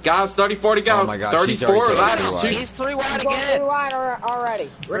restart. Guys, 34 to go. Oh my God, she's 34. already That taken is three too. He's 3 wide Go 3 again. wide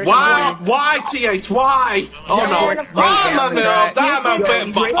already. Why, TH? Why? Oh no! I'm a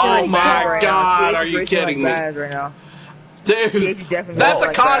bit. Oh my God! Are you kidding me, dude? That's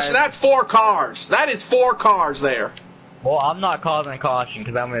a caution. That's 4 cars. That is 4 cars there. Well, I'm not causing a caution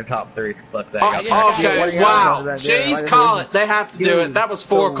because I'm in the top 3. So fuck that. Oh, okay, wow. Cheese, call it. They have to do it. That was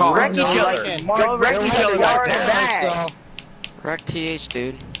 4 cars. Wreck each other. Wreck each other like that. Wreck TH,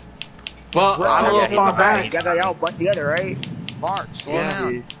 dude. Well, I'm a little far back. Y'all got y'all bunch together, right? Mark, slow Yeah.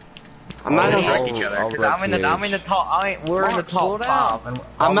 down. I'm not Wreck gonna. each other. I'll 'Cause wreck I'm in the top. We're in the Mark, slow top down. 5.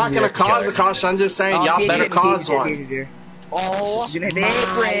 I'm not gonna cause a caution. I'm just saying y'all better cause one. Oh, You're gonna my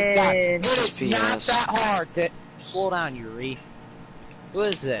hit God. apron. It is BS. not that hard to slow down, you reef. Who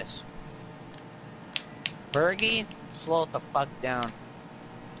is this? Bergie? Slow the fuck down.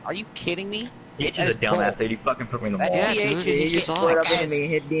 Are you kidding me? He's just a dumbass, dude. He fucking put me in the wall. Yeah, TH dude, is he He just sucks. split up into me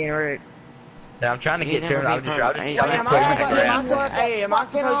and hit me and Rick. I'm trying to He get to him. never I was made just fun. put Hey, him in the grass. Hey, am I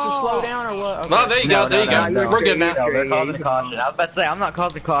supposed to slow down or what? Okay. No, there you go. There you go. We're good now. No, they're causing a caution. I was about to say, I'm not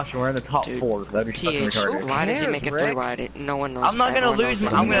causing a caution. We're in the top Dude, 4. That'd be fucking TH, retarded. why does he make it 3 Rick? wide? No one knows. I'm not gonna Everyone lose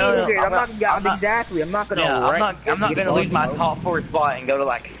knows my- it. I'm gonna- I'm not gonna. Yeah, wreck I'm not just gonna get lose my on, top 4 spot and go to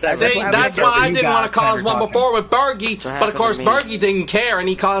like 7. See, that's why I didn't want to cause one before with Bergie, So but of course happened to me. Bergie didn't care and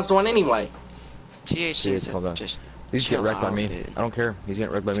he caused one anyway. TH TH, needs hold on. to just He's chill getting wrecked by out, me. dude. I don't care. He's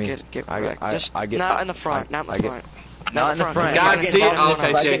getting wrecked by me. Get I wrecked. Just get not in the front. Not in the front. Not in the front. Guys, see it? If I Okay,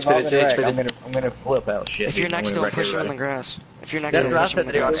 get Shakespeare, involved in the wreck, Shakespeare. I'm gonna flip out shit. If you're dude. next I'm to gonna him, push him wreck in the grass. If you're next That's to what I him, said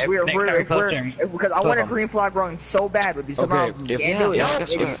to do. We're because I want a green flag run so bad, but somehow Okay, we can't do it.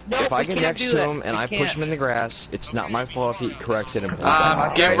 if I get next to him and I push him in the grass, it's not my fault if he corrects it and pulls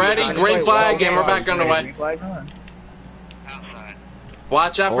back. Get ready, green flag, and we're back underway.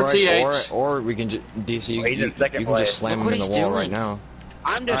 Watch out for TH. Or we can DC. You can just slam him in the wall right now.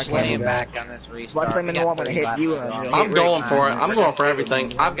 I'm just laying back on this restart. Watch him in the wall when it hit you. I'm going for it. I'm going for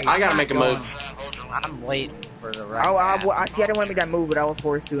everything. I gotta make a move. I'm waiting for the right. I didn't want to make that move, but I was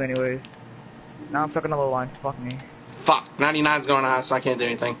forced to anyways. Now I'm stuck in the low line. Fuck me. Fuck. 99's going on, so I can't do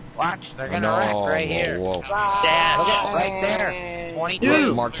anything. Watch, they're gonna wreck right here. Whoa. Dash, right there. 22.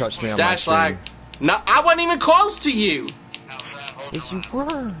 Dude, Mark touched me on Dash my lag. No, I wasn't even close to you. Yes, you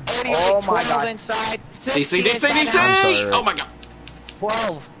were. Oh my god. Inside, DC. Oh my god.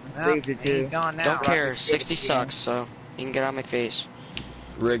 12. Saved it too. He's gone now. Don't care. 60 sucks, so you can get out of my face.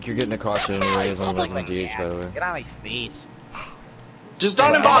 Rick, you're getting a caution anyways. I'm looking at DH, by the way. Get out of my face. Just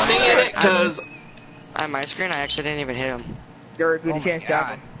don't involve me in it, cause On my screen, I actually didn't even hit him. Derek, we chance stop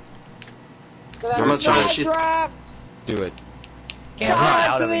him. I'm gonna try to shoot. Do it. I'm not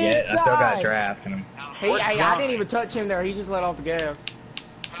out of it yet. I still got draft in him. Hey, I didn't even touch him there. He just let off the gas.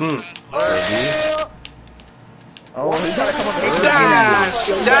 Oh, he's trying to come up with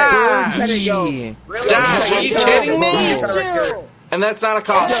Dash, are you kidding me? And that's not a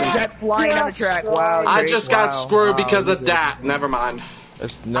caution. That's flying on the track. Wow. I just got screwed because of that. Never mind.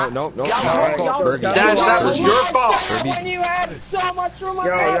 No. Dash, that was your fault. When you had so much room on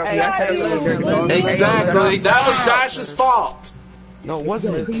Exactly. That was Dash's fault. No, it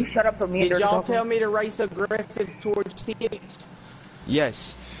wasn't. Please shut up for me. Did y'all tell me to race aggressive towards TH?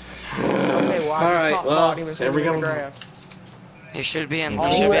 Yes. Okay, well, Alright, well, there we go. He should be in. He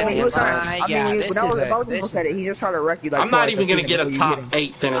just trying to wreck you. Like I'm not even gonna get a top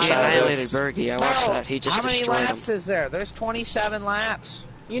 8 finish He out of annihilated this. Bergie. I watched that. He just How many destroyed laps him. is there? There's 27 laps.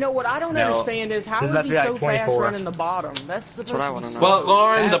 You know what I don't understand is how is he so fast running the bottom? That's what I want to know. Well,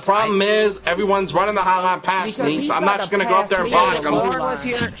 Lauren, the problem is everyone's running the high line past me, so I'm not just gonna go up there and block If them. Lauren was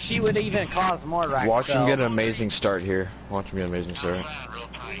here, she would even cause more wrecks. Watch him get an amazing start here. Watch him get an amazing start.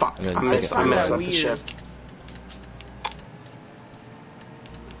 Fuck, I messed up the shift.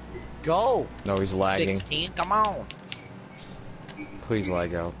 Go. No, he's lagging. 16, come on. Please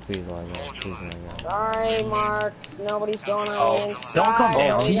lag out. Please lag out. Please lag out. Sorry, Mark. Nobody's going on inside. Don't come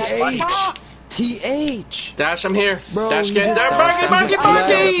down. TH! Dash, I'm here. Bro, Dash, get there.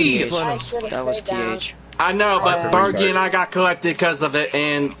 Bergie! That was TH. I know, but Bergie and I got collected because of it,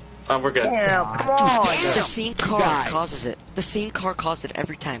 and we're good. Damn, come on. The same car causes it. The same car caused it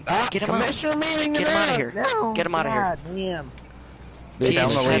every time. Get him out. Get him out of here. Get him out of here. Damn. TH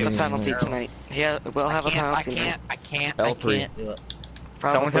has a penalty tonight. We'll have a penalty. I can't L3. do it.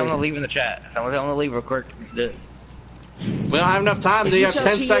 Someone tell him to leave in the chat. Someone tell him to leave real quick. Let's do it. We don't have enough time. If You you have tell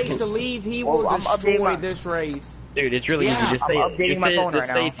 10 TH seconds. to leave, he will destroy this race. Dude, it's really easy. Just say it. Just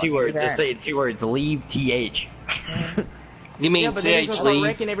say 2 words. Just say 2 words. Leave TH. You mean Yeah, but then he's TH gonna start leave?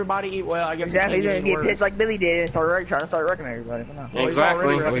 wrecking everybody. Well, I guess Exactly, he's he gonna can't get get pissed like Billy did and start trying to start wrecking everybody.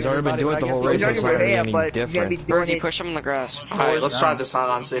 Exactly. Well, he's already been doing it the whole race, so it's not really any different. Bergie, push him in the grass. Alright, let's try this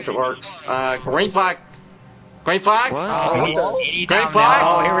out and see if it works. Green flag. Green flag? What? Green flag?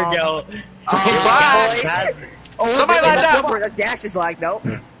 Oh, here we go. Green flag? Somebody let down. Dash is like, nope.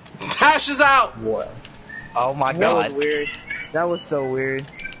 Dash is out. What? Oh my That was god. weird. That was so weird.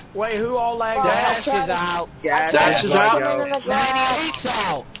 Wait, who all lagged Dash out? is out. Dash is out. 98's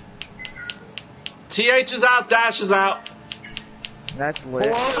out. TH is out. Dash is out. That's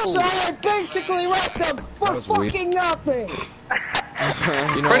lit. So I basically wrecked them for was weak. fucking nothing.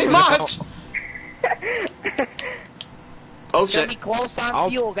 You know, Pretty much. Oh It's gonna shit. be close on I'll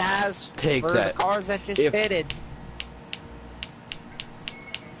fuel, guys. take for that. the cars that just If- fitted.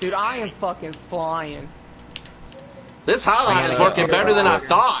 Dude, I am fucking flying. This highline is working better than I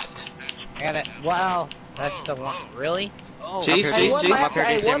thought. Got it. Wow, that's the one. Really? Oh, Cheese. Hey, Now what lap-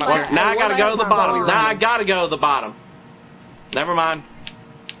 I gotta go to the what bottom. lap- Now I gotta go to the bottom. Never mind.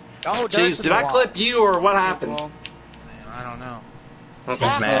 Oh, Jeez, did I clip you or what happened? I don't know. Okay.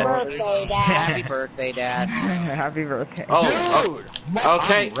 Happy mad. birthday, Dad. Happy birthday, Dad. Happy birthday. Oh,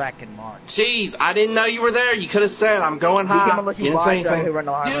 okay. I'm wrecking Mark. Cheese, I didn't know you were there. You could have said, I'm going He came high. up with You you didn't say watch who anything. run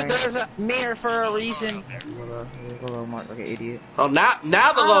the line. Dude, there's a mirror for a reason. Mark like an idiot. Oh, now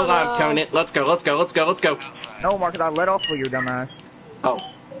the low line's coming in. Let's go. No, Mark, I let off for you, dumbass. Oh,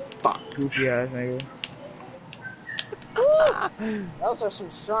 fuck. Goofy ass nigga. Those are some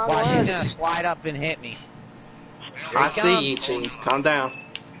strong Watch, he's words. gonna slide up and hit me. I see you, Cheese. Calm down.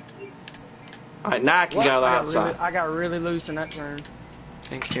 Alright, now I can go outside. I got really loose in that turn.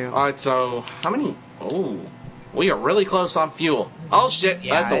 Thank you. Alright, so, how many? Oh. We are really close on fuel. Oh shit,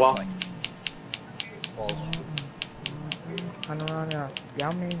 Yeah, that's a wall. like,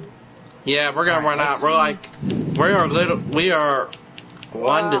 Yeah, we're gonna run out. We're like, we are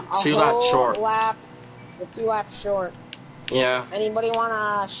 1 to 2 laps short. We're 2 laps short. Yeah. Anybody want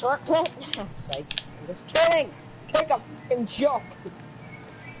a short pit? Psych. I'm just kidding. Take a fucking joke.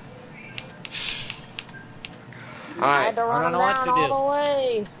 I had to run them down all the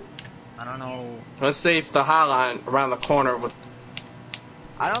way. I don't know. Let's see if the high line around the corner would.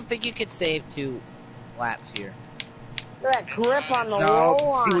 I don't think you could save 2 laps here. Look at that grip on the low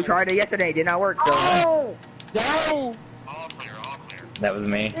line. See, we tried it yesterday. It did not work. So. Oh! No! That was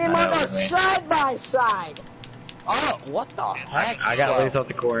me. They might go side by side. Oh, what the heck? I got loose off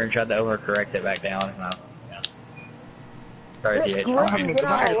the corner and tried to overcorrect it back down. Yeah. Sorry, This DH. grip, I mean,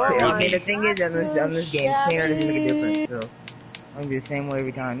 the thing is, on this game, Tanner doesn't make a difference. So I'm gonna be the same way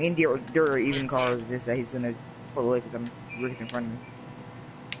every time. Me and Dirt are even cars. Just that he's gonna pull away because Rick's in front of me.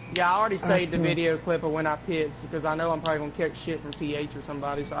 Yeah, I already saved the video clip of when I pits because I know I'm probably gonna catch shit from TH or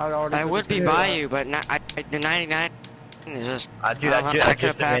somebody. So I already. I would be by you, but the 99 is just. I could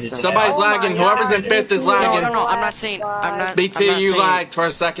have passed him. Somebody's lagging. Whoever's in 5th is lagging. No, I'm not saying. I'm not. BT, you lagged for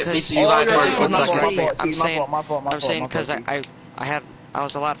a second. BT, you lagged for a split second. I'm saying because I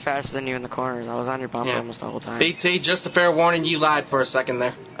was a lot faster than you in the corners. I was on your bumper almost the whole time. BT, just a fair warning, you lied for a second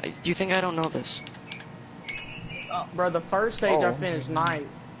there. Do you think I don't know this? Bro, the first stage I finished 9th.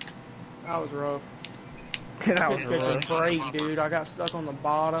 That was rough. That was rough. Great, dude. I got stuck on the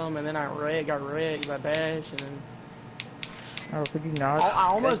bottom, and then I got wrecked. I dashed, and then. Oh, could you not? I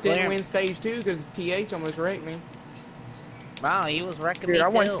almost didn't win stage 2 because TH almost wrecked me. Wow, he was wrecking me. Dude, I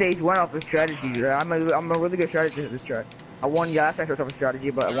won too. stage 1 off of strategy. I'm a really good strategist at this track. I won last time off of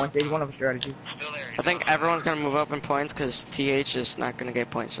strategy, but I won stage 1 off of strategy. I think everyone's gonna move up in points because TH is not gonna get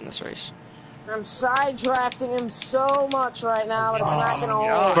points from this race. I'm sidetracking him so much right now, but it's not gonna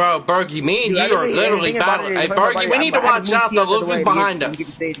hold. Bro, Bergie, me and you are literally battling. Hey, Bergie, we need to watch out though. Look who's behind us.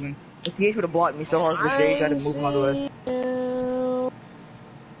 If TH would have blocked me so hard for the stage, I'd have moved him out of the way.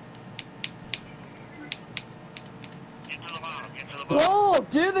 Oh,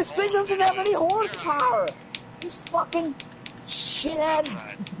 dude, this thing doesn't have any horsepower. This fucking shithead.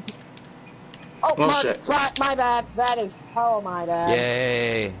 Oh, my bad. That is my bad.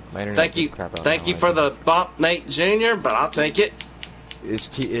 Yay! Thank you for the bump, Nate Jr., but I'll take it. Is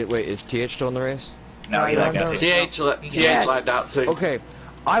TH still in the race? No, he's not gonna. TH lagged out too. Okay,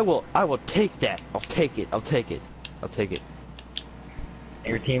 I will take that. I'll take it.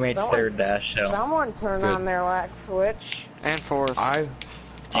 Your teammate's third dash. So. Someone turn on their lag switch. And 4th.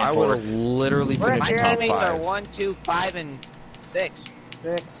 I would have literally finished My top teammates 5. are 1, 2, 5, and 6.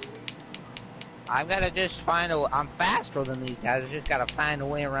 I've got to just find a. I'm faster than these guys. I just got to find a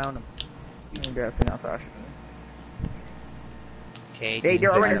way around them. You're definitely not faster. Okay.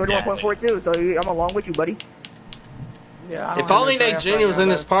 They're already 31.42, so I'm along with you, buddy. Yeah, if only Nate Jr. was in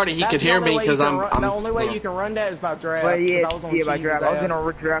this party, he could hear me because I'm. The only way you can run that is by draft. But yeah, I was on by draft. I was gonna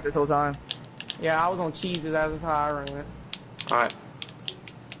Rick draft this whole time. Yeah, I was on Cheese's ass. That's how I ran it. Alright.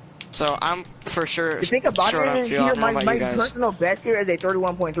 So I'm for sure. The thing about it is here, my personal best here is a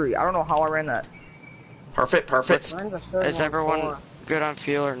 31.3. I don't know how I ran that. Perfect. Is everyone good on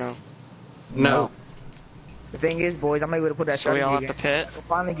fuel or no? No. The thing is, boys, I'm able to put that. So we all have to pit. We'll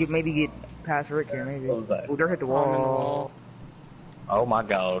finally maybe get past Rick here, maybe. What was that? Oh, they're hit the wall. Oh my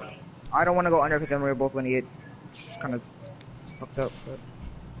god. I don't want to go under because then we're both going to get kind of fucked up.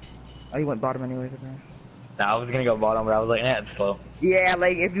 But he went bottom anyways. Okay. Nah, I was gonna go bottom, but I was like, it's slow. Yeah,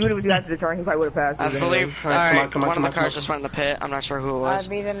 like if you would have got to the turn, he probably would have passed. I believe. Alright, one of the cars just went in the pit. I'm not sure who it was.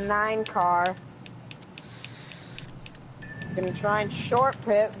 That'd be the 9 car. Gonna try and short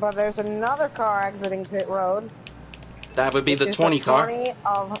pit, but there's another car exiting pit road. That would be the 20 car. 20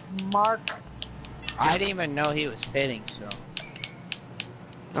 of Mark. I didn't even know he was pitting, so.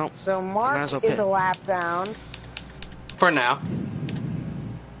 Nope. So Mark is a lap down. For now.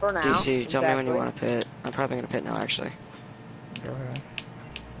 DC, tell me when you want to pit. I'm probably gonna pit now, actually. Go ahead.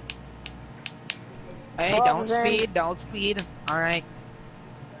 Hey, don't speed. Alright.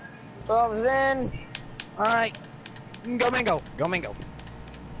 12's in. Alright. Go Mingo.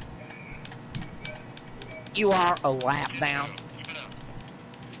 You are a lap down.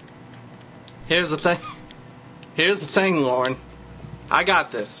 Here's the thing, Lauren. I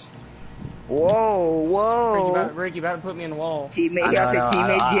got this. Whoa. Ricky, about to put me in the wall. Teammates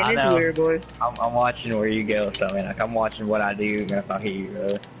getting into it, boys. I'm watching where you go, so I mean, like, I'm watching what I do, and if I hear you,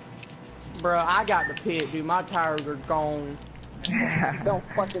 brother. Bro, I got the pit, dude. My tires are gone. Don't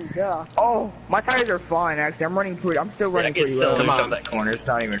fucking go. Oh, my tires are fine, actually. I'm still running pretty well. Come on. That corner. It's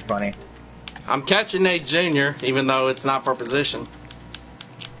not even funny. I'm catching Nate Jr., even though it's not for position.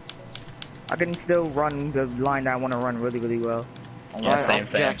 I can still run the line that I want to run really, really well. Alright, I'm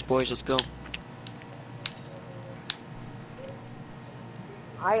Jax, boys. Let's go.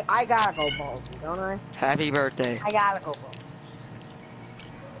 I gotta go ballsy, don't I? Happy birthday. I gotta go ballsy.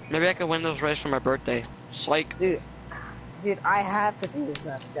 Maybe I can win those races for my birthday. Psych. Dude, I have to do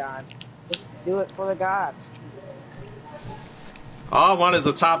this, God. Just do it for the gods. All I want is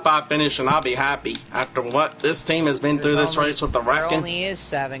a top 5 finish, and I'll be happy. After what this team has been through this race with the There wrecking. only is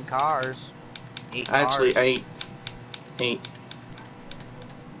 7 cars. 8 Actually, cars. 8.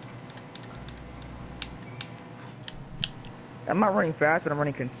 I'm not running fast, but I'm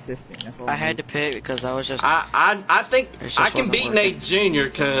running consistent. That's all I had to pit because I was just. I think I can wasn't beat working. Nate Jr.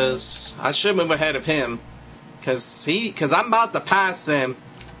 because I should move ahead of him. Because I'm about to pass him,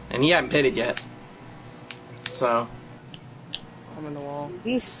 and he hasn't pitted yet. So. I'm in the wall.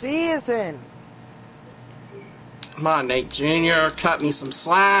 DC is in. Come on, Nate Jr., cut me some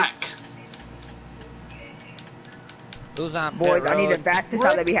slack. Who's on Boys, pit I need road? a fast pit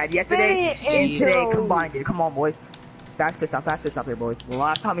stop that we had yesterday and into today the combined. Dude. Come on, boys. Fast pit stop here, boys. The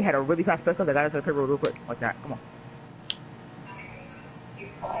last time we had a really fast pit stop, I got us to the pit road real quick. Like that. Come on.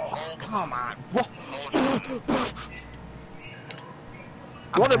 Oh, come on.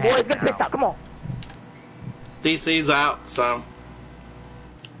 One of the boys, get a pit stop. Come on. DC's out, so.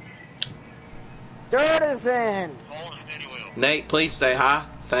 Dirt is in. Nate, please stay high.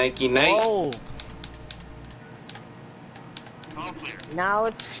 Thank you, Nate. Oh. Now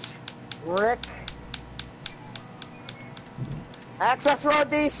it's Rick. Access road,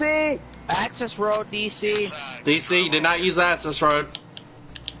 DC. Access road, DC. DC, did not use the access road.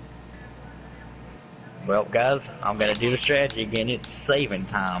 Well, guys, I'm gonna do the strategy again. It's saving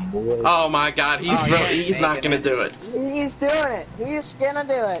time, boys. Oh my God, he's not gonna do it. He's doing it. He's gonna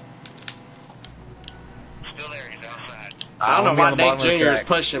do it. I don't know why Nate Jr. is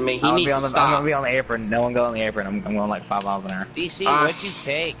pushing me. He needs to I'm stop. gonna be on the apron. No one go on the apron. I'm going like 5 miles an hour. DC, what'd you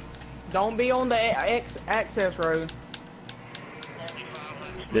take? Don't be on the access road.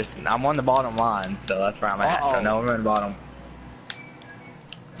 I'm on the bottom line, so that's where I'm at. So no, we're on the bottom.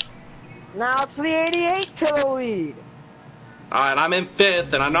 Now it's the 88 to the lead. Alright, I'm in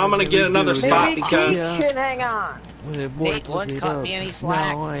 5th, and I know I'm gonna get another spot Maybe because. Keith can hang on. Nate wouldn't cut me any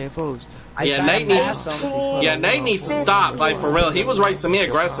slack. Yeah, Nate needs to stop, like, for real. He was racing me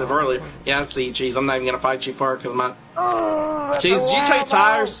aggressive earlier. Yeah, I see, Cheese. I'm not even gonna fight you for it, because my... Cheese, did you take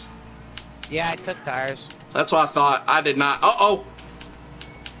tires? Yeah, I took tires. That's what I thought. I did not. Uh-oh.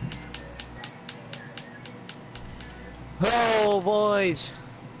 Oh, boys.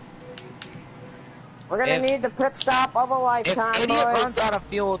 We're gonna need the pit stop of a lifetime, If Idiot boys. runs out of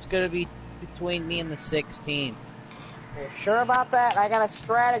fuel, it's gonna be between me and the 16. You sure about that? I got a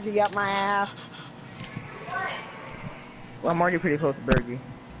strategy up my ass. Well, I'm already pretty close to Bergie.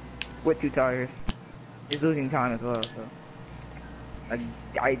 With 2 tires. He's losing time as well, so.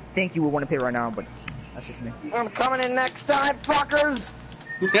 I think you would want to pit right now, but that's just me. I'm coming in next time, fuckers!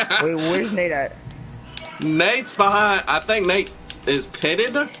 Wait, where's Nate at? Nate's behind. I think Nate is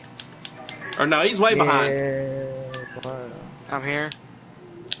pitted. Or no, he's way behind. I'm here.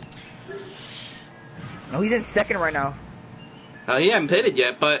 No, he's in 2nd right now. He hasn't pitted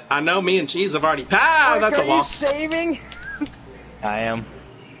yet, but I know me and Cheese have already... Pow! That's a Are you wall. saving? I am.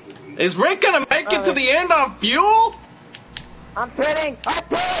 Is Rick gonna make it to the end on fuel? I'm pitting! I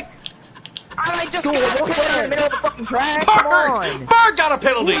pit! I just Cool, got don't put him in the pitted! middle of the fucking track. Come on. Berg got a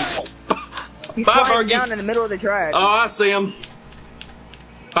penalty. He's Bye, sliding Bergie. down in the middle of the track. Oh, I see him.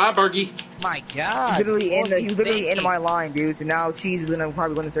 Bye, Bergie. My God. He's literally What was he he's literally in thinking? my line, dude. So now Cheese is gonna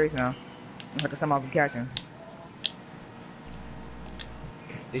probably win this race now. I have to somehow catch him.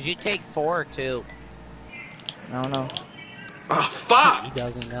 Did you take 4 or 2? I don't know. Oh, fuck. He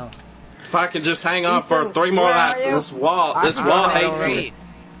doesn't know. If I could just hang on for Ethan, 3 more where laps, are you? this wall hates me.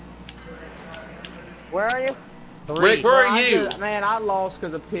 Where are you? 3. Rick, where are you? Man, I lost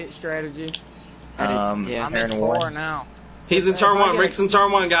because of pit strategy. Yeah, I'm in turn 4 1. now. He's in turn 1. Rick's in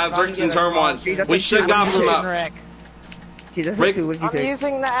turn 1, guys. Rick's in turn 1. We should gobble him up. Rick. Cheese, that's Rick- 2. What did you I'm take?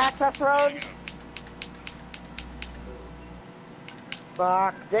 using the access road.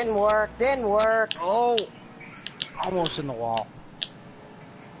 Fuck, didn't work. Oh. Almost in the wall.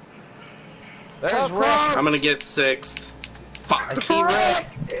 There's So Rick. close. I'm gonna get 6th. I Fuck. see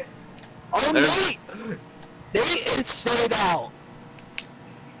Rick. Oh, There's- Nate! Nate is stayed out.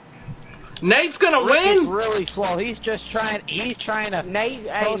 Nate's gonna Rick is win? really slow. He's trying to Nate,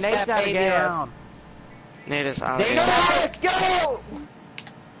 hey, post Nate's that out of baby gas. around. Nate is out. Nate, Let's go!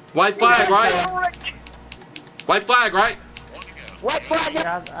 White flag, right? White flag, right? What button?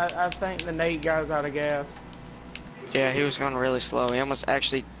 Yeah, I think the Nate guy's out of gas. Yeah, he was going really slow. He almost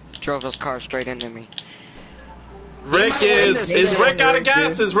actually drove his car straight into me. Rick is Rick out of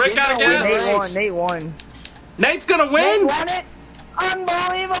gas? Is Rick out of gas? Nate won. Nate's gonna win? Nate won it?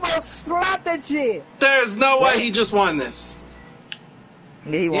 Unbelievable strategy! There's no way he just won this.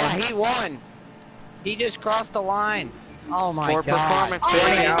 Yeah, he won. Yeah, he won. He just crossed the line. Oh my For god. performance,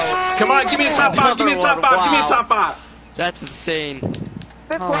 baby. Come on, give me a top 5, give me a top 5, give me a top 5. That's insane.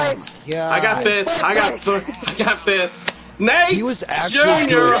 Fifth place. Yeah. I got 5th, I got 5th. Nate He was actually Jr.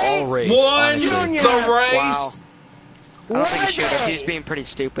 good all race, won honestly. the race. Wow. I don't think he should have. He's being pretty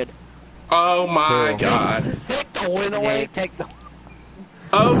stupid. Oh my Cool. god. Take the win away. Take the.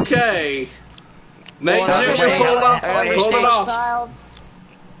 Okay. Nate Well, Jr. wait, pulled it off. Child.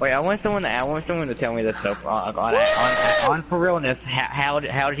 Wait, I want someone to tell me this stuff on for realness. How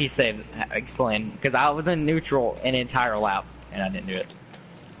did he save? Explain, because I was in neutral an entire lap and I didn't do it.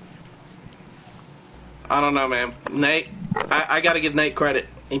 I don't know, man. Nate, I gotta give Nate credit.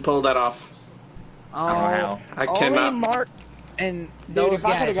 He pulled that off. I don't know how. I came Only out. Mark and Dude, those if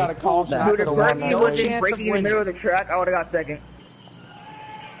I could guys have got a would call pull shot, I that. Dude, could if have won Berkey that wasn't race. chance of breaking in the winning. middle of the track, I would have got second.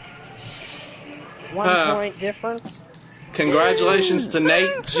 1 point difference. Congratulations to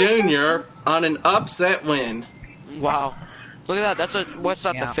Nate Jr. on an upset win. Wow. Look at that. That's what's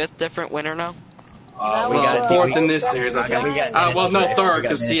that? Yeah. The 5th different winner now? That we was, got 4th in this series, I think. we got Well, no, minutes. 3rd, We got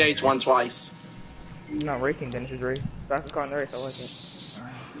because minutes. TH won twice. Not racing, Dennis' his race. Fastest car in the race, I like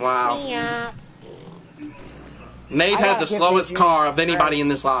it. Wow. Yeah. Nate I had gotta the give slowest it car of anybody in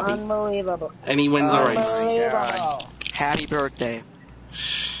this lobby, Unbelievable. and he wins the race. Unbelievable. Happy birthday.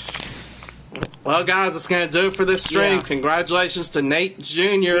 Well, guys, that's going to do it for this stream. Yeah. Congratulations to Nate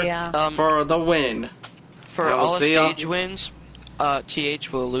Jr. Yeah. For the win. For We'll all the see ya. stage wins,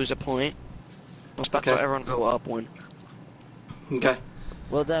 TH will lose a point. So Okay. everyone go up one. Okay.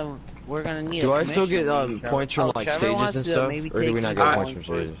 Well then, we're gonna need. Do a I still get commission. points from like Trevor stages wants and to stuff, maybe or do we take not some get some points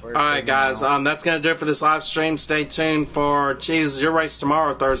from stages? for All right, guys. now. That's going to do it for this live stream. Stay tuned for Cheese. Your race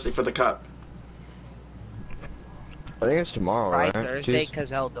tomorrow, or Thursday, for the Cup. I think it's tomorrow, Right, right? Thursday, Jeez.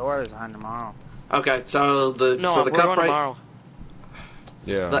 because Eldora's on tomorrow. Okay, so the No, so we're the Cup going race, tomorrow.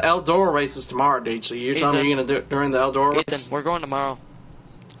 Yeah. the Eldora race is tomorrow, dude. So you're telling me you're going to do it during the Eldora race? Ethan, we're going tomorrow.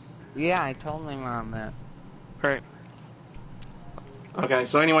 Yeah, I told him on that. Right. Okay,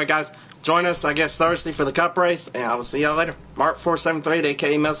 so anyway, guys, join us, I guess, Thursday for the Cup race, and I will see y'all later. Mark473,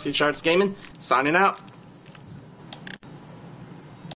 aka Melsky Charts Gaming, signing out.